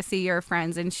getting to see your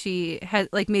friends and she has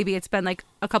like maybe it's been like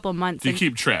a couple months. Do you and-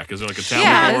 keep track? Is there like a tally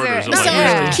Yeah, board? is Or there- is it So like,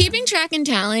 Yeah. keeping track and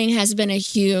tallying has been a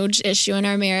huge issue in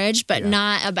our marriage, but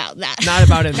not about that. Not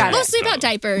about it. Got it. Mostly about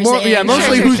diapers. Mostly Sure,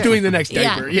 who's sure. doing the next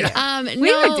diaper. Yeah. we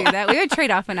no, would do that. We would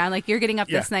trade off and on. Like you're getting up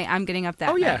this night, I'm getting up that.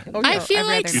 Oh, yeah. night. Oh, yeah. I feel Every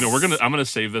like other You night. know, I'm gonna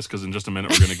save this because in just a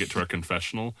minute we're gonna get to our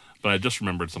confessional. But I just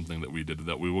remembered something that we did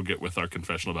that we will get with our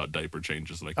confessional about diaper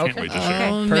changes, and I can't Okay. wait to share.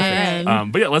 Oh, Perfect.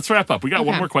 man. But yeah, let's wrap up. We got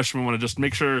one Okay. more question. We want to just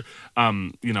make sure,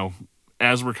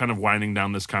 as we're kind of winding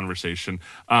down this conversation,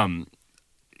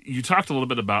 you talked a little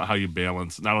bit about how you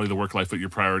balance not only the work life but your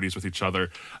priorities with each other.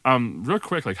 Real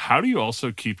quick, like how do you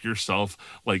also keep yourself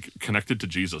like connected to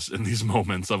Jesus in these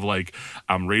moments of like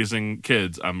I'm raising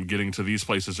kids, I'm getting to these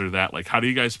places or that? Like how do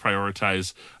you guys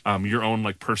prioritize your own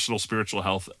like personal spiritual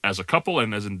health as a couple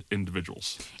and as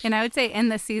individuals? And I would say in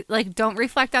the like don't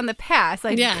reflect on the past,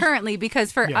 like currently,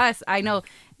 because for us, I know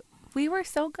we were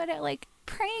so good at like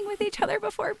praying with each other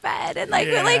before bed, and like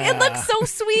it looks so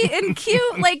sweet and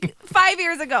cute like 5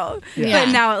 years ago,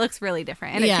 but now it looks really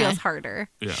different and it feels harder.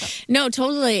 No,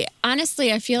 totally.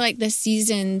 Honestly, I feel like the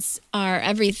seasons are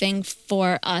everything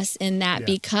for us in that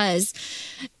because,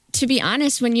 to be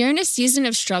honest, when you're in a season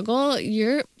of struggle,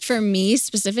 for me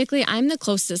specifically, I'm the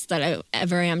closest that I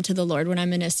ever am to the Lord when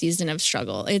I'm in a season of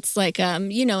struggle. It's like, in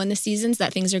the seasons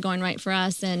that things are going right for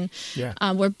us and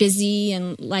we're busy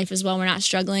and life as well, we're not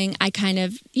struggling, I kind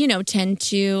of, tend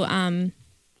to,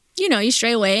 you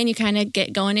stray away and you kind of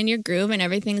get going in your groove and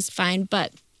everything's fine.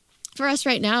 But for us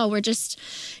right now, we're just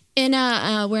we're in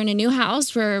a new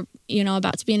house. We're,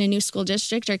 about to be in a new school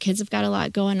district. Our kids have got a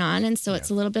lot going on. And so it's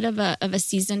a little bit of a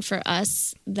season for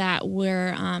us that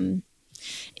we're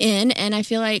in. And I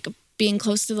feel like being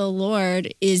close to the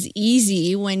Lord is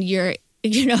easy when you're,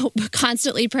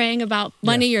 constantly praying about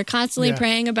money. You're constantly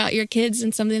praying about your kids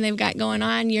and something they've got going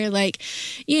on. You're like,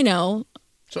 So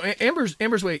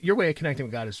Amber's way, your way of connecting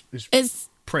with God is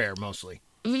prayer mostly.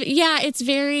 Yeah, it's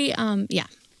very,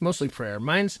 mostly prayer.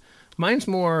 Mine's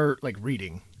more like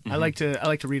reading. I like to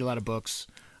read a lot of books.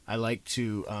 I like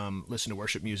to listen to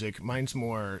worship music. Mine's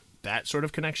more that sort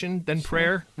of connection than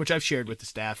prayer, which I've shared with the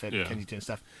staff at Kensington and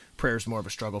stuff. Prayer is more of a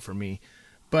struggle for me.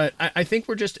 But I think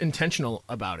we're just intentional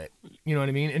about it. You know what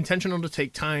I mean? Intentional to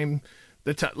take time,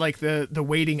 like the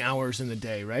waiting hours in the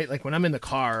day, right? Like when I'm in the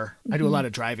car, I do a lot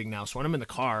of driving now. So when I'm in the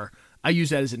car, I use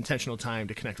that as intentional time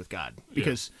to connect with God.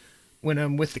 Because when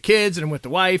I'm with the kids and I'm with the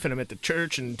wife and I'm at the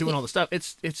church and doing all the stuff,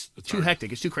 it's too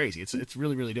hectic. It's too crazy. It's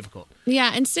really, really difficult.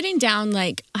 Yeah. And sitting down,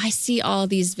 like I see all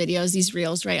these videos, these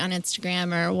reels right on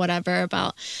Instagram or whatever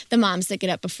about the moms that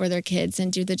get up before their kids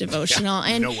and do the devotional.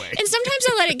 No way. And sometimes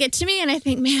I let it get to me and I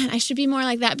think, man, I should be more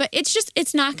like that. But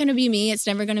it's not going to be me. It's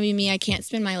never going to be me. I can't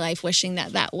spend my life wishing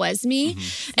that was me.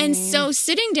 Mm-hmm. And so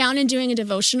sitting down and doing a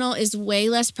devotional is way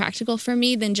less practical for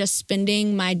me than just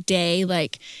spending my day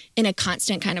like in a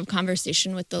constant kind of conversation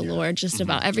with the Lord, just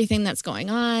about everything that's going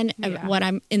on, what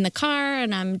I'm in the car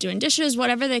and I'm doing dishes,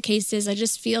 whatever the case is. I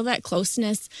just feel that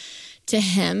closeness to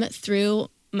Him through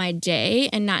my day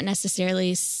and not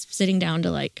necessarily sitting down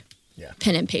to like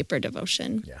pen and paper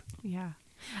devotion. Yeah.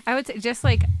 I would say just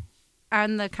like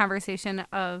on the conversation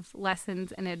of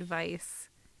lessons and advice,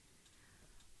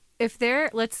 if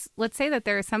let's say that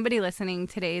there is somebody listening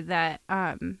today that,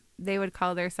 they would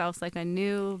call themselves like a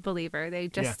new believer. They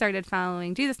just started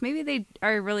following Jesus. Maybe they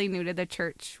are really new to the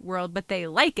church world, but they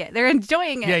like it. They're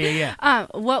enjoying it.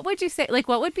 What would you say? Like,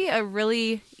 what would be a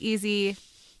really easy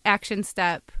action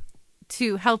step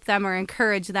to help them or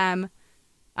encourage them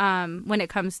when it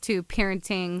comes to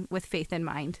parenting with faith in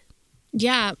mind?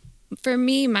 Yeah, for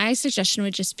me, my suggestion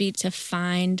would just be to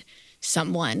find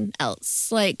someone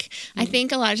else. Like, I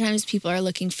think a lot of times people are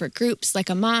looking for groups,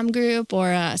 like a mom group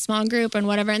or a small group and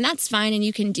whatever, and that's fine and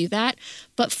you can do that.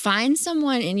 But find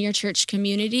someone in your church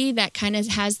community that kind of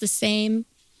has the same,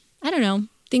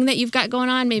 thing that you've got going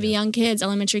on, maybe young kids,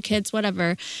 elementary kids,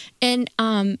 whatever, and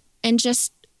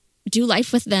just do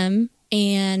life with them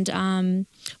and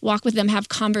walk with them, have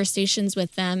conversations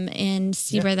with them and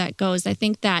see where that goes. I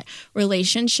think that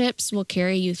relationships will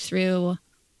carry you through,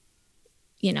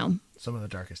 some of the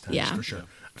darkest times, for sure.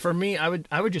 For me, I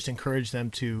would just encourage them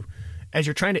to, as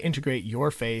you're trying to integrate your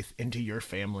faith into your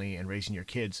family and raising your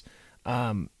kids,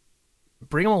 bring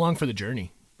them along for the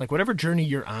journey. Like whatever journey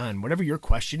you're on, whatever you're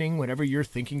questioning, whatever you're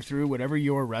thinking through, whatever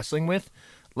you're wrestling with,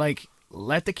 like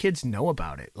let the kids know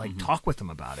about it. Like talk with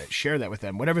them about it, share that with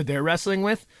them. Whatever they're wrestling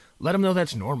with, let them know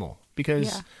that's normal.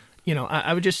 Because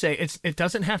I would just say it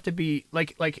doesn't have to be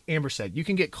like Amber said. You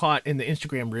can get caught in the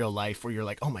Instagram real life where you're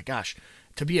like, oh my gosh,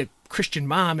 to be a Christian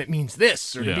mom, it means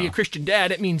this, or to be a Christian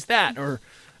dad, it means that, and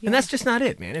that's just not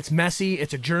it, man. It's messy.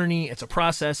 It's a journey. It's a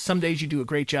process. Some days you do a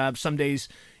great job. Some days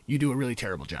you do a really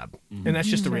terrible job. And that's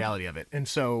just the reality of it. And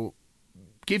so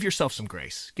give yourself some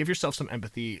grace, give yourself some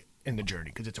empathy in the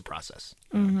journey, because it's a process.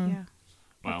 Yeah. Wow.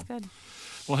 That's good.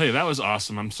 Well, hey, that was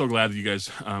awesome. I'm so glad that you guys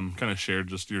kind of shared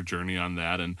just your journey on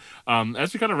that. And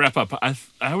as we kind of wrap up, I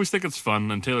always think it's fun.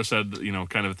 And Taylor said,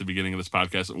 kind of at the beginning of this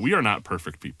podcast, we are not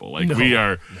perfect people. Like we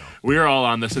are all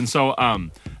on this. And so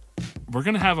we're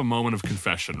going to have a moment of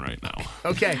confession right now.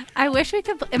 Okay. I wish we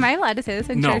could. Am I allowed to say this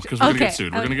in No, church? because we're going to get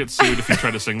sued. We're going to get sued if you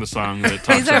try to sing the song that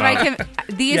talks These are about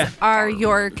these Yeah. are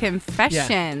your Yeah.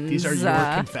 confessions. These are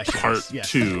your confessions. part Yes.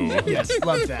 2. Yes.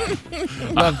 Love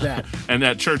that. Love that. And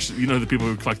at church, the people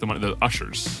who collect the money, the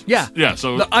ushers. Yeah. Yeah,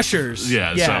 so... The ushers.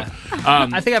 Yeah, Yeah. so...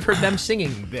 I think I've heard them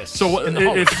singing this. So in the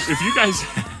hallway. if you guys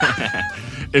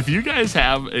if you guys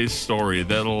have a story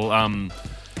that'll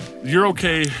you're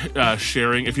okay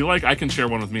sharing. If you like, I can share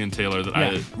one with me and Taylor that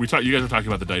Yeah. you guys were talking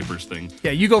about the diapers thing.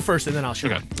 Yeah, you go first and then I'll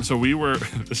share. Okay, so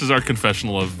this is our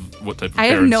confessional of what type of I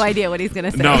have parents. no idea what he's gonna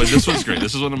say. No, this was great.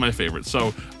 This is one of my favorites.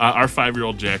 So our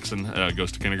 5-year-old Jackson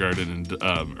goes to kindergarten,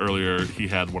 and earlier he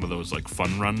had one of those like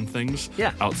fun run things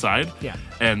outside. Yeah.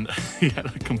 And he had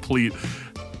a complete.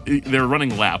 They were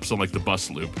running laps on like the bus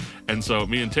loop, and so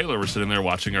me and Taylor were sitting there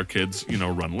watching our kids,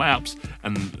 run laps,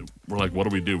 and we're like, "What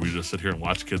do? We just sit here and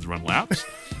watch kids run laps?"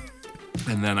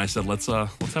 And then I said, let's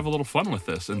have a little fun with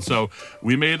this. And so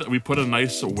we put a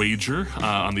nice wager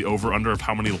on the over-under of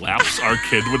how many laps our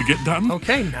kid would get done.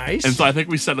 Okay, nice. And so I think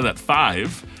we set it at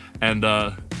 5, and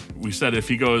we said if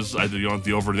he goes, do you want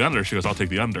the over or the under? She goes, I'll take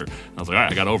the under. And I was like, all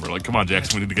right, I got over. Like, come on,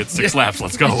 Jackson, we need to get 6 laps.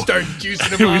 Let's go. We start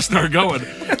juicing them up. We start going.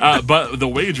 But the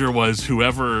wager was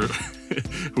whoever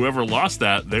lost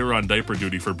that, they were on diaper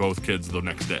duty for both kids the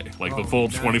next day, like the full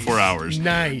 24 hours.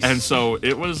 Nice. And so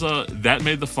it was that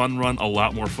made the fun run a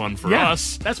lot more fun for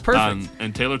us. That's perfect.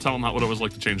 And Taylor, tell them what it was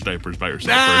like to change diapers by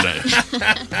yourself for a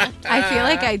day. I feel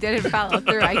like I didn't follow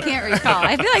through. I can't recall.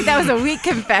 I feel like that was a weak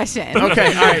confession. Okay,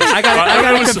 all right. I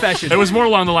got a confession. It was more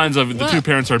along the lines of the two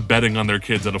parents are betting on their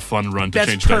kids at a fun run to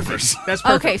That's change perfect. diapers. That's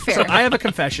perfect. Okay, fair. So I have a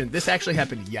confession. This actually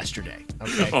happened yesterday.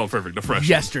 Okay. Oh, perfect. A fresh.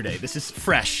 Yesterday. This is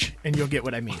fresh, and you'll get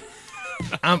what I mean.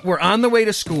 We're on the way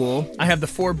to school. I have the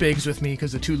 4 bigs with me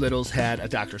because the 2 littles had a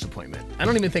doctor's appointment. I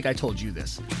don't even think I told you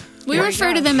this. We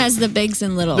refer to them as the bigs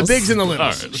and littles. The bigs and the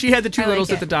littles. All right. She had the 2 I like littles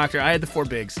it. at the doctor. I had the 4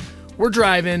 bigs. We're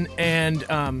driving, and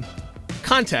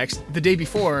context, the day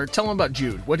before, tell them about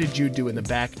Jude. What did Jude do in the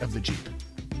back of the Jeep?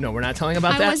 No, we're not telling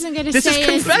about that. I wasn't going to This say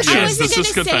is confession. Yes, I this wasn't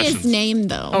is going to say his confessions. name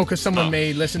though. Oh, because someone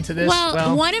may listen to this.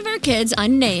 Well, one of our kids,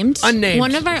 unnamed,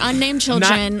 one of our unnamed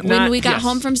children, when we got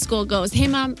home from school, goes, "Hey,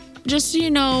 Mom, just so you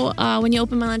know, when you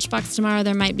open my lunchbox tomorrow,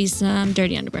 there might be some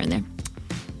dirty underwear in there."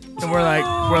 and we're like,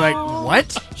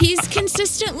 what? He's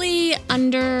consistently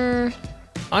under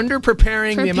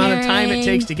Preparing the amount of time it Preparing.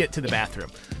 takes to get to the bathroom.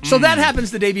 So that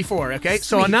happens the day before, okay?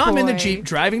 So Sweet now I'm in the boy. Jeep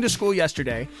driving to school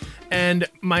yesterday, and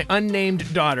my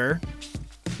unnamed daughter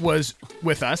was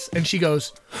with us, and she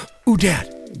goes, "Ooh, Dad."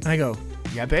 And I go,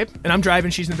 "Yeah, babe." And I'm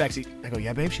driving, she's in the backseat. I go,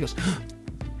 "Yeah, babe." She goes,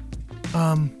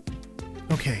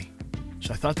 okay.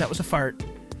 So I thought that was a fart,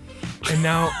 and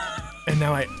now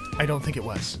I don't think it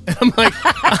was. And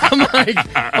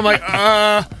I'm like,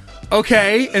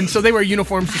 okay. And so they wear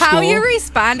uniforms to school. How you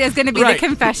respond is going to be Right. the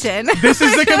confession. This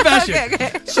is the confession.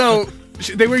 Okay. So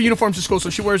they wear uniforms to school. So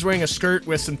she wearing a skirt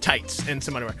with some tights and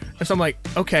some underwear. And so I'm like,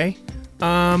 okay.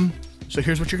 So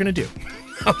here's what you're gonna do.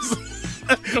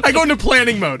 I go into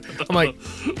planning mode. I'm like,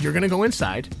 you're gonna go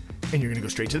inside and you're gonna go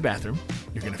straight to the bathroom.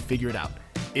 You're gonna figure it out.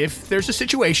 If there's a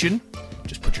situation,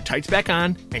 just put your tights back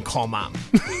on and call Mom.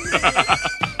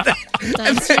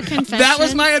 That's your confession. That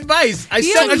was my advice. I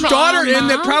You sent a call daughter in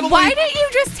that Mom? probably. Why didn't you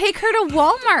just take her to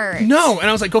Walmart? No, and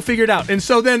I was like, go figure it out. And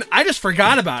so then I just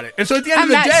forgot about it. And so at the end I'm of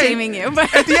the not day, shaming you,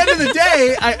 but at the end of the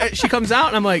day, she comes out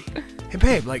and I'm like, hey,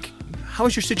 babe, like, how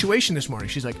was your situation this morning?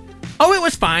 She's like, oh, it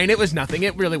was fine. It was nothing.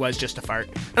 It really was just a fart.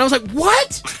 And I was like,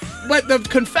 what? But the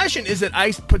confession is that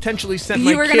I potentially sent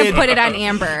my you were kid. going to put it on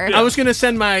Amber. I was going to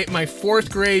send my 4th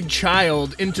grade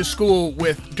child into school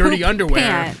with dirty Poop underwear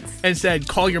pants. and said,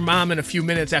 call your mom in a few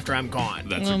minutes after I'm gone.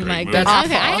 That's Oh a great my move. god! That's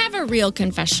Okay, awful. I have a real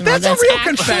confessional. That's a real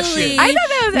confession. actually I thought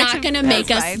that was not actually- going to that's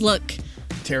make us fine. look.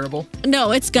 Terrible.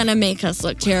 No, it's going to make us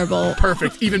look terrible.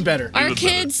 Perfect. Even better. Our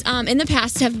kids in the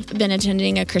past have been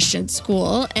attending a Christian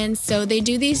school, and so they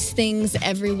do these things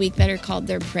every week that are called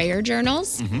their prayer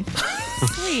journals.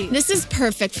 Sweet. This is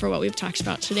perfect for what we've talked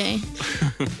about today.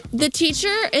 The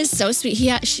teacher is so sweet.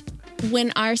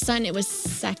 When our son, it was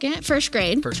first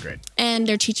grade, and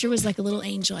their teacher was like a little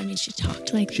angel. I mean, she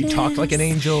talked like She talked like an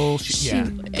angel. She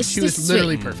It's was just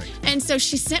literally sweet. perfect. And so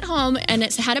she sent home, and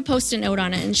it had a Post-it note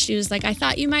on it, and she was like, I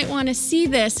thought you might want to see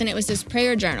this, and it was his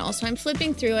prayer journal. So I'm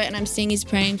flipping through it, and I'm seeing he's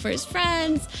praying for his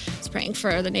friends, he's praying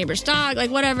for the neighbor's dog, like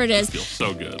whatever it is. Feels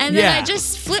so good. And then Yeah. I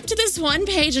just flipped to this one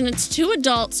page, and it's 2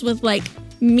 adults with like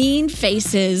mean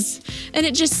faces. And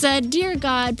it just said, "Dear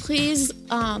God, please,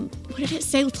 what did it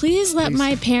say? Please let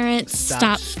my parents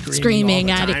stop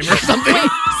screaming at it.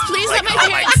 Please let my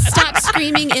parents stop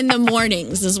screaming in the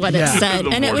mornings," is what it said.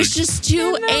 And it was just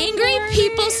two angry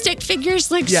people, stick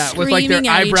figures, like screaming with like their at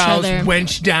each eyebrows other.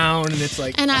 wenched down, and it's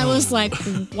like. And I was like,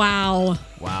 wow.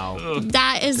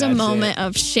 That is a moment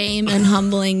of shame and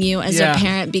humbling you as a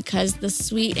parent, because the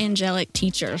sweet angelic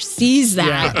teacher sees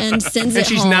that and sends it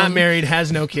home. And she's not married,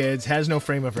 has no kids, has no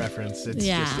frame of reference. It's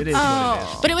just, it is what it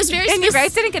is. But it was very And you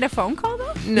guys didn't get a phone call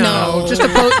though? No. Just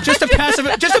a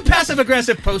passive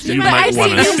aggressive post. You might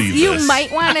want to see this. You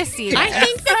might want to see I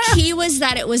think the key was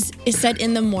that it said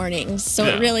in the mornings, so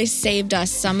it really saved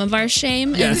us some of our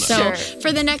shame. Yes. And so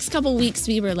for the next couple weeks,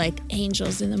 we were like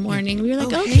angels in the morning. We were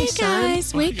like, okay,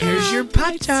 guys, wake up. Here's your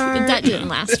Pop-Tart. But that didn't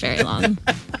last very long.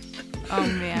 Oh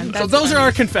man. So those are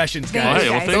our confessions, guys.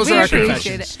 Well, thank those you. are our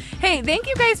Appreciate confessions. Hey, thank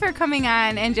you guys for coming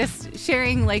on and just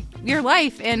sharing like your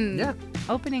life and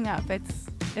opening up. It's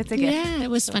a gift. Yeah, it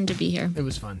was fun to be here. It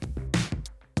was fun.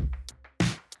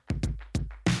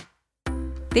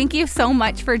 Thank you so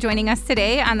much for joining us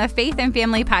today on the Faith and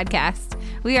Family Podcast.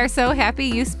 We are so happy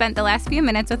you spent the last few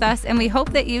minutes with us, and we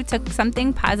hope that you took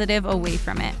something positive away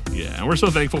from it. Yeah, and we're so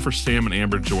thankful for Sam and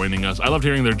Amber joining us. I loved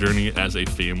hearing their journey as a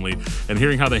family and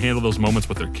hearing how they handle those moments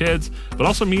with their kids. But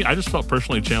also me, I just felt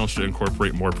personally challenged to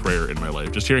incorporate more prayer in my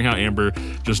life. Just hearing how Amber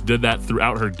just did that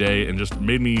throughout her day and just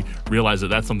made me realize that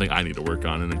that's something I need to work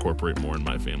on and incorporate more in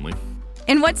my family.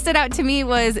 And what stood out to me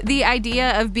was the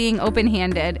idea of being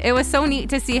open-handed. It was so neat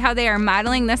to see how they are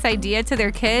modeling this idea to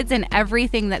their kids and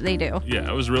everything that they do. Yeah,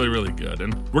 it was really, really good.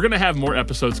 And we're going to have more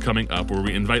episodes coming up where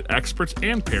we invite experts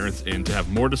and parents in to have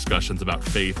more discussions about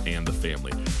faith and the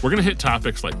family. We're going to hit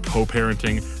topics like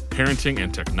co-parenting, parenting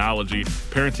and technology,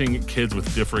 parenting kids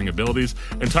with differing abilities,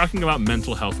 and talking about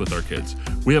mental health with our kids.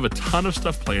 We have a ton of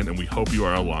stuff planned, and we hope you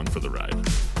are along for the ride.